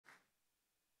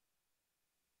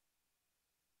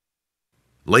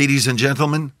Ladies and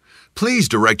gentlemen, please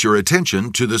direct your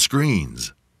attention to the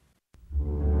screens.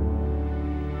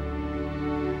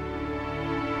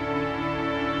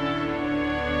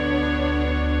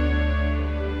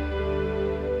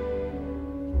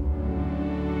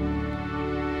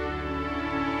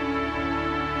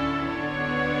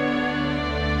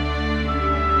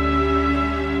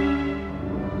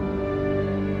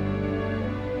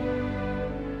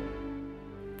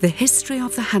 The history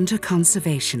of the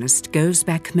hunter-conservationist goes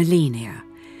back millennia,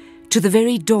 to the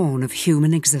very dawn of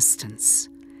human existence.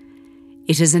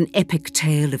 It is an epic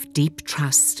tale of deep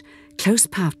trust, close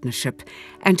partnership,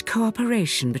 and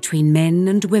cooperation between men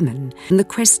and women in the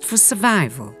quest for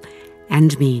survival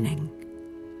and meaning.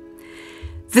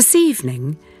 This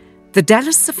evening, the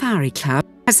Dallas Safari Club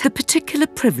has the particular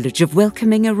privilege of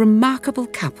welcoming a remarkable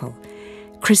couple,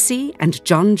 Chrissie and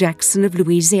John Jackson of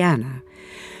Louisiana,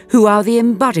 who are the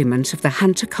embodiment of the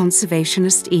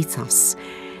hunter-conservationist ethos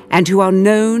and who are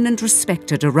known and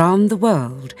respected around the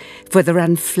world for their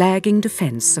unflagging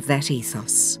defense of that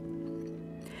ethos.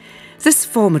 This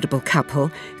formidable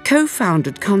couple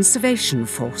co-founded Conservation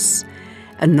Force,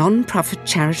 a non-profit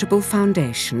charitable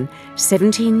foundation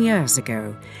 17 years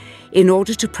ago, in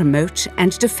order to promote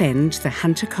and defend the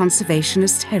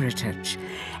hunter-conservationist heritage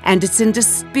and its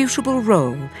indisputable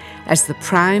role as the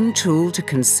prime tool to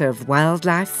conserve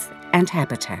wildlife and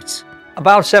habitat.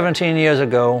 About 17 years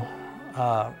ago,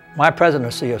 my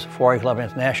presidency of Safari Club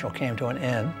International came to an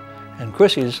end, and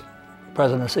Chrissie's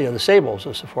presidency of the Sables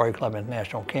of Safari Club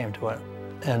International came to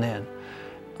an end.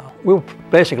 We were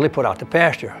basically put out to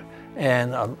pasture,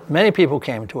 and many people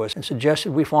came to us and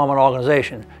suggested we form an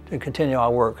organization to continue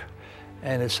our work,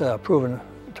 and it's proven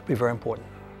to be very important.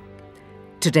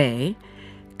 Today,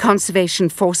 Conservation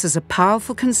Force is a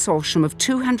powerful consortium of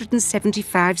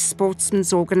 275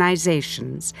 sportsmen's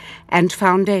organizations and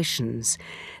foundations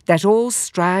that all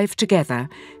strive together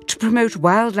to promote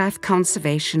wildlife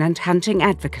conservation and hunting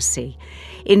advocacy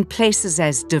in places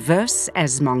as diverse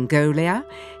as Mongolia,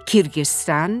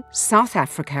 Kyrgyzstan, South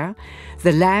Africa,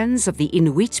 the lands of the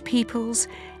Inuit peoples,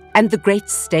 and the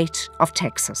great state of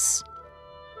Texas.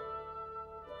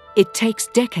 It takes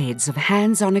decades of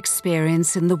hands-on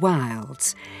experience in the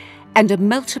wilds and a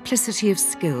multiplicity of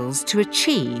skills to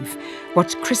achieve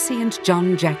what Chrissie and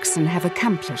John Jackson have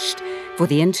accomplished for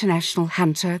the international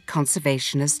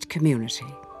hunter-conservationist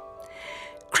community.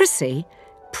 Chrissie,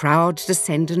 proud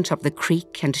descendant of the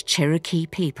Creek and Cherokee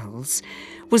peoples,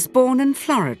 was born in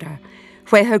Florida,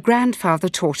 where her grandfather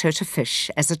taught her to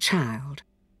fish as a child.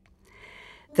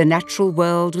 The natural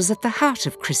world was at the heart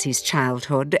of Chrissie's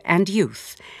childhood and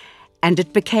youth, and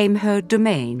it became her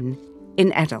domain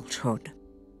in adulthood.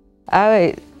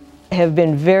 I have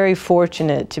been very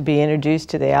fortunate to be introduced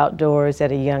to the outdoors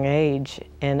at a young age,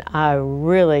 and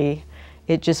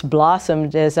it just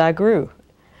blossomed as I grew.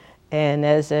 And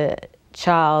as a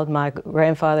child, my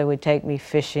grandfather would take me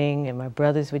fishing, and my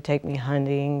brothers would take me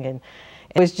hunting, and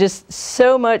it was just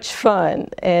so much fun.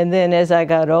 And then as I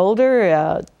got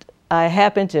older, I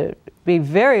happened to be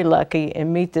very lucky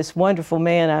and meet this wonderful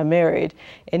man I married,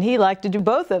 and he liked to do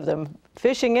both of them,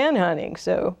 fishing and hunting,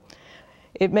 so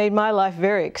it made my life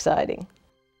very exciting.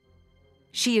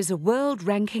 She is a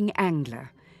world-ranking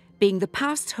angler, being the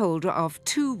past holder of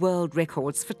 2 world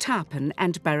records for tarpon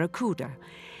and barracuda,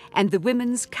 and the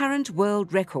women's current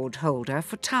world record holder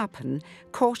for tarpon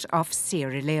caught off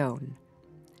Sierra Leone.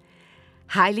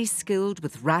 Highly skilled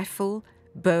with rifle,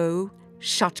 bow,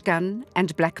 shotgun,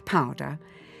 and black powder,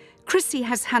 Chrissie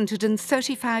has hunted in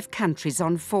 35 countries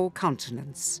on 4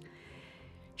 continents.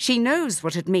 She knows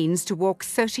what it means to walk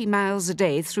 30 miles a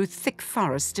day through thick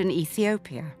forest in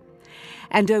Ethiopia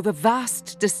and over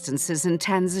vast distances in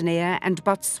Tanzania and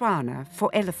Botswana for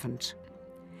elephant.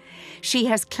 She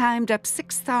has climbed up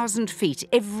 6,000 feet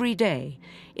every day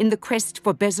in the quest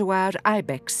for bezoar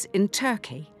ibex in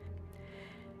Turkey.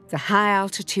 The high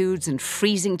altitudes and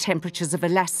freezing temperatures of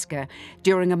Alaska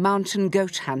during a mountain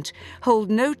goat hunt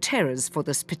hold no terrors for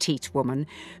this petite woman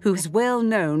who is well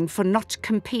known for not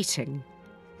competing,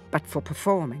 but for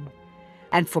performing,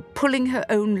 and for pulling her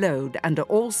own load under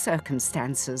all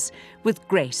circumstances with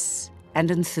grace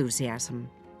and enthusiasm.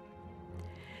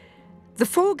 The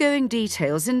foregoing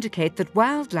details indicate that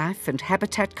wildlife and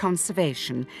habitat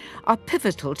conservation are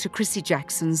pivotal to Chrissie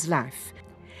Jackson's life.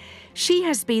 She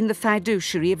has been the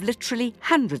fiduciary of literally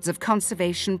hundreds of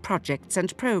conservation projects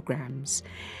and programs,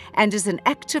 and is an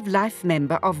active life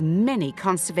member of many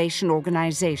conservation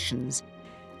organizations.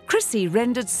 Chrissie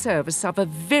rendered service of a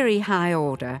very high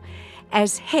order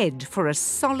as head for a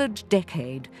solid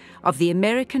decade of the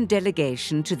American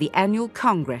delegation to the annual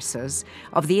congresses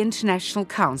of the International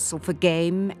Council for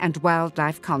Game and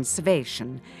Wildlife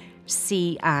Conservation,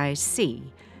 CIC,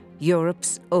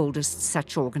 Europe's oldest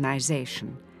such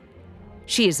organization.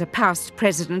 She is a past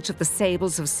president of the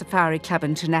Sables of Safari Club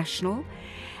International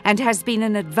and has been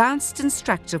an advanced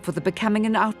instructor for the Becoming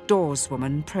an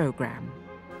Outdoorswoman program.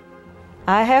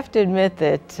 I have to admit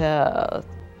that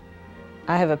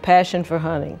I have a passion for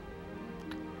hunting.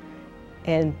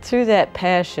 And through that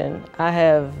passion, I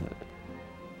have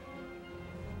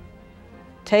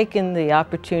taken the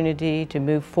opportunity to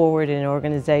move forward in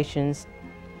organizations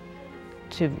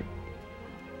to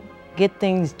get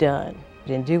things done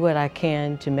and do what I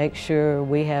can to make sure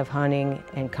we have hunting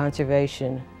and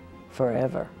conservation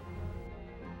forever.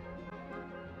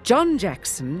 John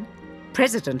Jackson,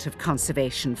 president of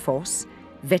Conservation Force,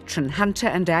 veteran hunter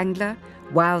and angler,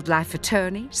 wildlife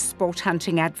attorney, sport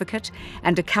hunting advocate,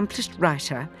 and accomplished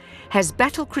writer, has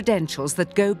battle credentials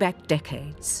that go back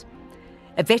decades.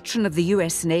 A veteran of the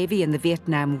US Navy in the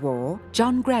Vietnam War,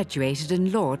 John graduated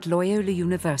in law at Loyola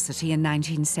University in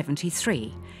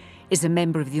 1973, is a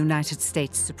member of the United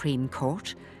States Supreme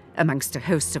Court, amongst a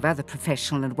host of other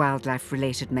professional and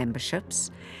wildlife-related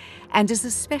memberships, and is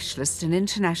a specialist in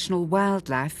international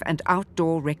wildlife and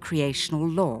outdoor recreational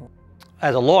law.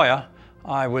 As a lawyer,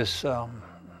 I was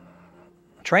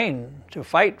trained to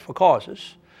fight for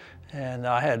causes, and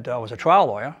I was a trial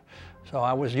lawyer, so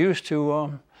I was used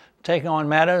to taking on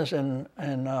matters and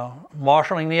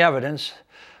marshaling the evidence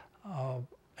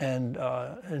and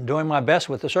doing my best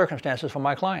with the circumstances for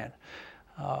my client.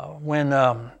 When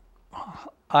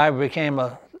I became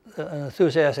an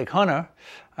enthusiastic hunter,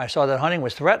 I saw that hunting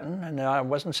was threatened, and I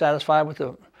wasn't satisfied with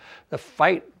the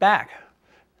fight back.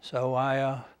 So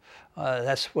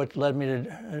that's what led me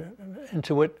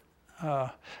into it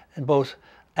in both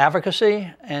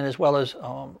advocacy and as well as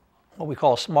what we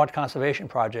call smart conservation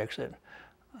projects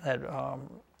that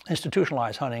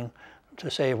institutionalize hunting to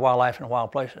save wildlife in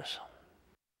wild places.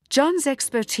 John's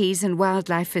expertise in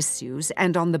wildlife issues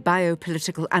and on the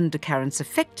biopolitical undercurrents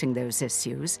affecting those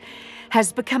issues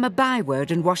has become a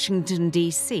byword in Washington,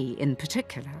 D.C. in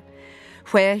particular,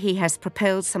 where he has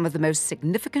propelled some of the most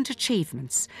significant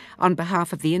achievements on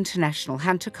behalf of the international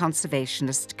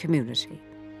hunter-conservationist community.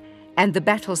 And the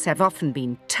battles have often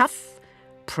been tough,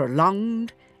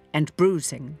 prolonged, and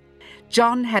bruising.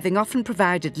 John having often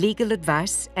provided legal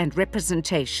advice and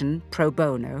representation pro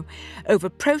bono over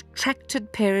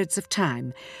protracted periods of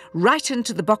time, right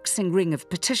into the boxing ring of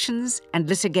petitions and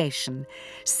litigation.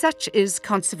 Such is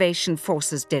Conservation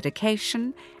Force's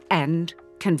dedication and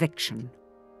conviction.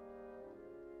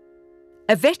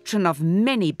 A veteran of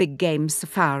many big game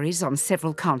safaris on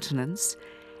several continents,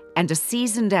 and a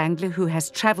seasoned angler who has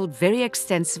travelled very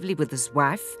extensively with his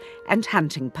wife and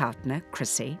hunting partner,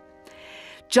 Chrissie,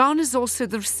 John is also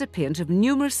the recipient of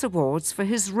numerous awards for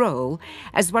his role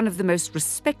as one of the most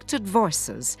respected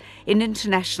voices in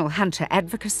international hunter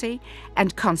advocacy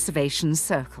and conservation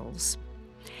circles.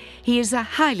 He is a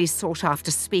highly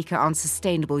sought-after speaker on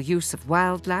sustainable use of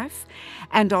wildlife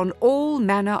and on all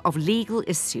manner of legal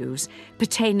issues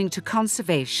pertaining to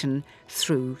conservation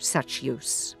through such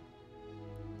use.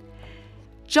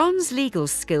 John's legal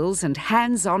skills and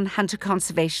hands-on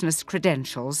hunter-conservationist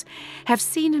credentials have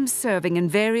seen him serving in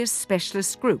various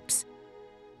specialist groups.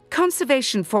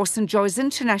 Conservation Force enjoys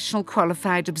international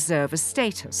qualified observer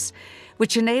status,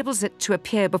 which enables it to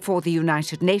appear before the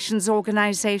United Nations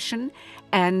Organization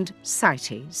and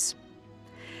CITES.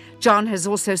 John has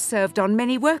also served on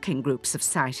many working groups of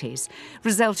CITES,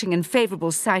 resulting in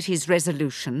favourable CITES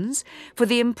resolutions for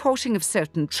the importing of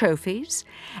certain trophies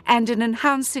and in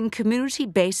enhancing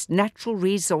community-based natural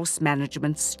resource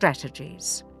management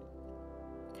strategies.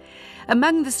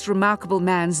 Among this remarkable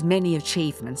man's many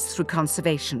achievements through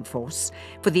Conservation Force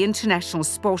for the international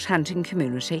sport hunting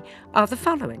community are the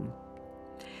following: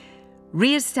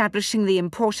 re-establishing the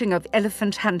importing of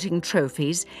elephant hunting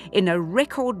trophies in a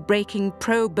record-breaking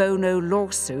pro bono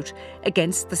lawsuit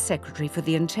against the Secretary for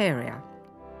the Interior.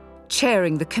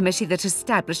 Chairing the committee that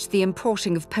established the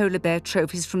importing of polar bear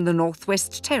trophies from the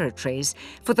Northwest Territories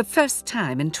for the first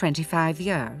time in 25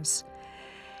 years.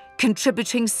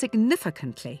 Contributing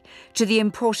significantly to the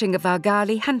importing of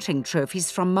Argali hunting trophies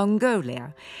from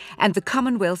Mongolia and the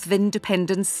Commonwealth of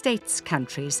Independent States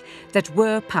countries that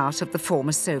were part of the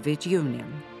former Soviet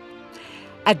Union.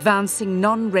 Advancing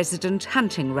non-resident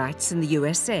hunting rights in the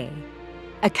USA.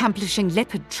 Accomplishing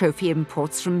leopard trophy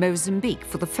imports from Mozambique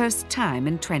for the first time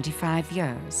in 25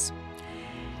 years.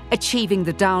 Achieving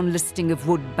the downlisting of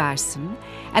wood bison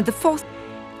and the fourth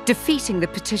defeating the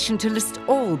petition to list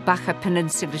all Baja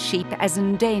Peninsula sheep as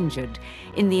endangered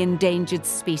in the Endangered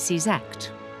Species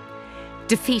Act,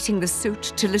 defeating the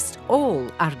suit to list all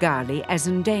argali as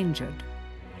endangered,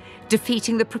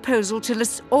 defeating the proposal to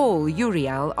list all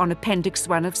urial on Appendix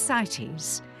 1 of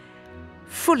CITES,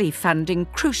 fully funding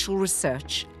crucial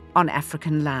research on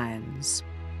African lions.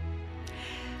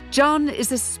 John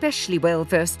is especially well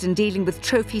versed in dealing with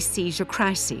trophy seizure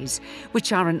crises,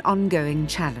 which are an ongoing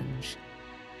challenge.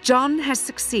 John has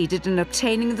succeeded in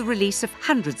obtaining the release of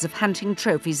hundreds of hunting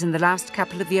trophies in the last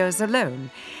couple of years alone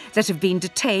that have been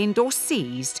detained or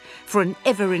seized for an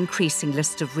ever-increasing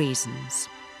list of reasons.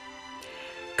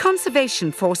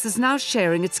 Conservation Force is now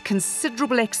sharing its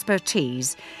considerable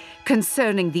expertise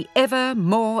concerning the ever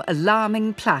more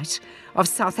alarming plight of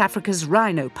South Africa's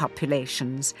rhino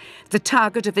populations, the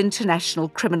target of international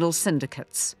criminal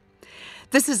syndicates.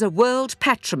 This is a world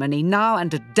patrimony now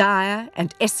under dire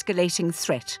and escalating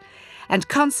threat, and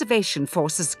Conservation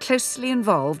Force is closely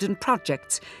involved in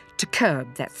projects to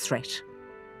curb that threat.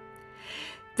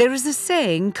 There is a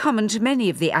saying common to many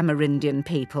of the Amerindian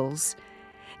peoples,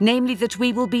 namely that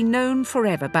we will be known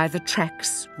forever by the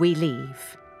tracks we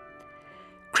leave.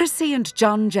 Chrissie and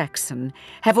John Jackson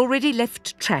have already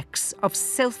left tracks of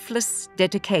selfless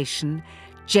dedication,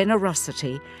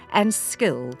 generosity, and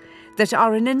skill that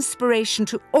are an inspiration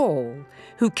to all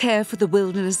who care for the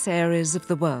wilderness areas of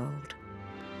the world.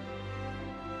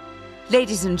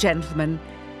 Ladies and gentlemen,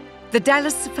 the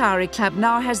Dallas Safari Club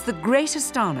now has the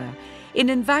greatest honor in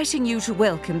inviting you to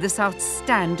welcome this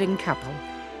outstanding couple,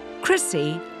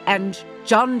 Chrissie and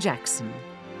John Jackson.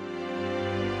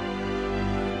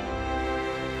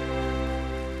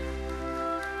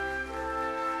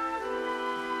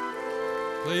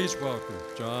 Please welcome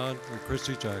John and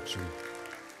Chrissie Jackson.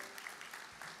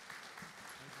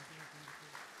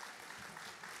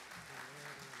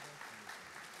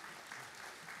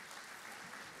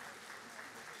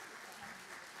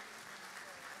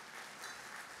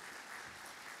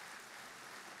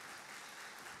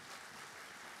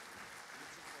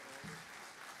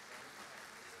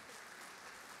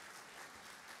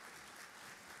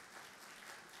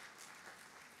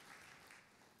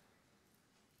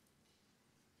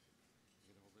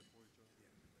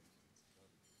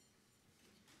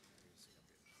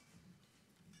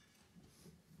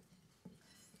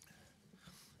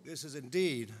 This is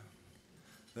indeed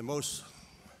the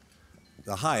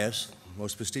highest,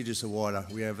 most prestigious award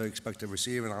we ever expect to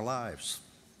receive in our lives.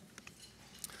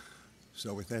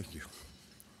 So we thank you.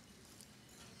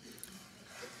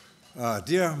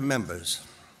 Dear members,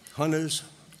 hunters,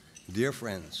 dear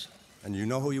friends, and you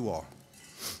know who you are.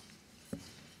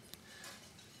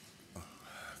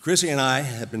 Chrissie and I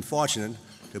have been fortunate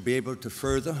to be able to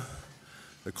further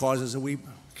the causes that we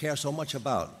care so much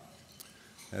about.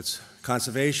 That's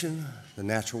conservation, the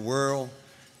natural world,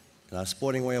 and our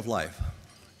sporting way of life.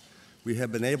 We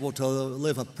have been able to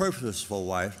live a purposeful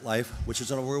life, which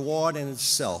is a reward in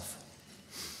itself,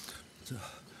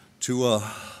 to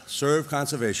serve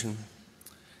conservation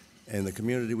and the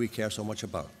community we care so much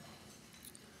about.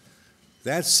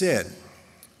 That said,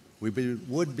 we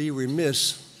would be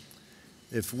remiss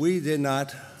if we did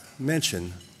not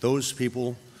mention those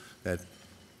people that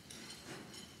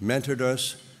mentored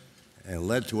us and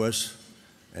led to us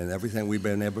and everything we've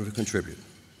been able to contribute.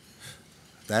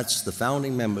 That's the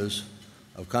founding members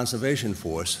of Conservation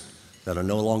Force that are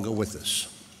no longer with us.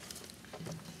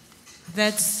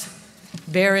 That's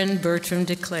Baron Bertram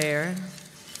de Clare.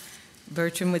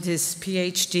 Bertram with his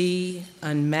PhD,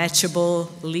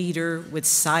 unmatchable leader with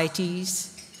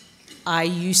CITES,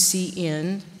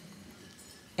 IUCN,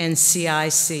 and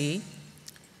CIC.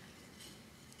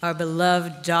 Our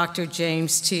beloved Dr.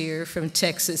 James Tier from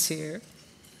Texas here,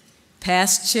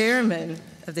 past chairman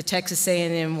of the Texas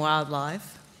A&M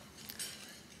Wildlife,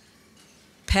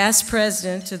 past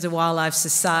president of the Wildlife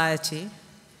Society,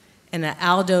 and an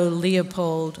Aldo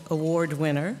Leopold Award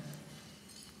winner,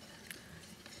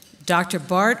 Dr.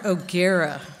 Bart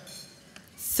O'Gara,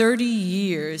 30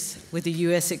 years with the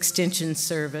U.S. Extension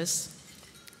Service,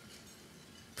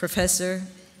 professor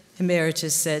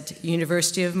emeritus at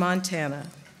University of Montana.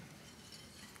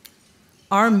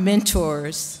 Our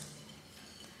mentors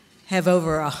have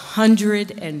over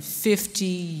 150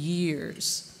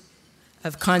 years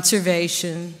of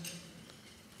conservation,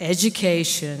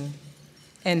 education,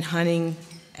 and hunting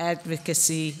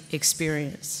advocacy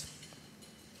experience.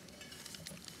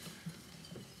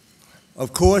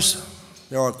 Of course,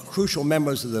 there are crucial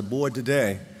members of the board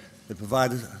today that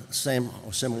provide the same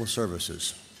or similar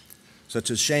services, such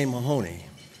as Shane Mahoney,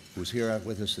 who's here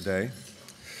with us today.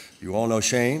 You all know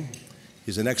Shane.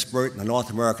 He's an expert in the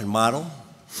North American model.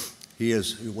 He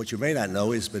is, what you may not know,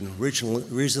 he's been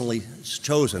recently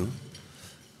chosen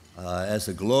as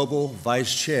the Global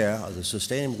Vice Chair of the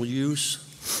Sustainable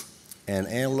Use and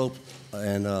Antelope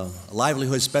and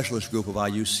Livelihood Specialist Group of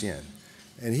IUCN.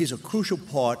 And he's a crucial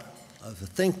part of the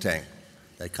think tank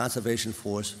that Conservation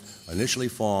Force initially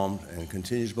formed and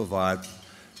continues to provide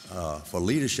for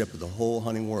leadership of the whole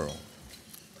hunting world.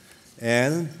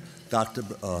 And Dr.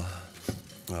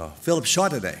 Philip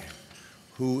Chardonnay,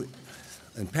 who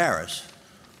in Paris,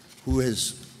 who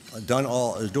is doing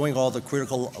all the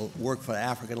critical work for the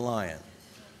African lion.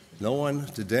 No one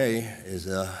today is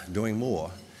doing more.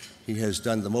 He has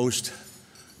done the most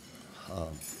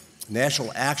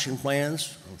national action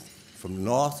plans from the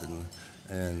north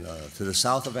and to the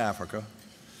south of Africa,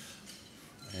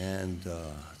 and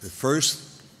the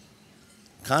first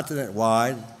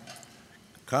continent-wide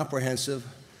comprehensive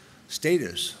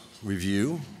status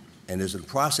review, and is in the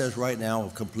process right now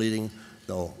of completing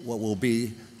what will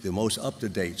be the most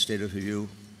up-to-date status review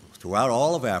throughout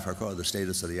all of Africa of the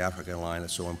status of the African lion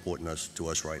that's so important to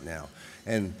us right now.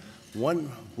 And one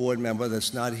board member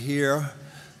that's not here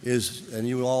is, and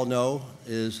you all know,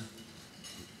 is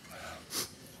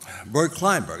Bert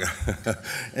Kleinberg.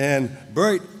 And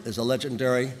Bert is a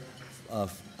legendary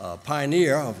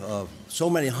pioneer of so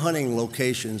many hunting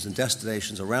locations and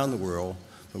destinations around the world,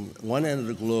 from one end of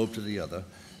the globe to the other,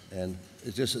 and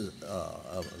it's just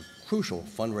a crucial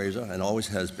fundraiser and always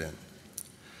has been.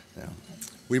 Now,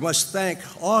 we must thank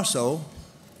also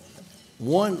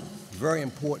one very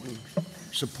important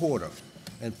supporter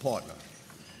and partner,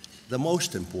 the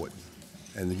most important,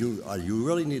 and you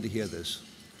really need to hear this.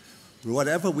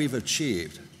 Whatever we've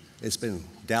achieved, it's been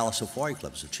Dallas Safari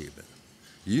Club's achievement.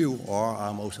 You are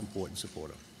our most important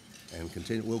supporter, and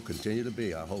will continue to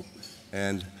be, I hope.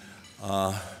 And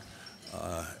our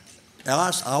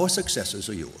successes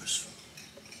are yours.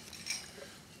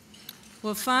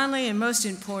 Well, finally, and most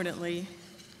importantly,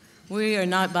 we are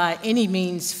not by any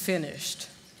means finished.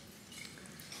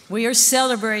 We are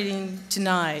celebrating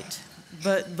tonight,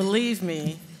 but believe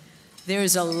me, there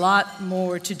is a lot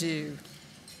more to do.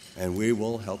 And we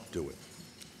will help do it.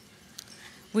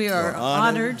 We are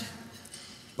honored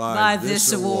by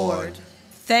this award.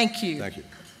 Thank you. Thank you.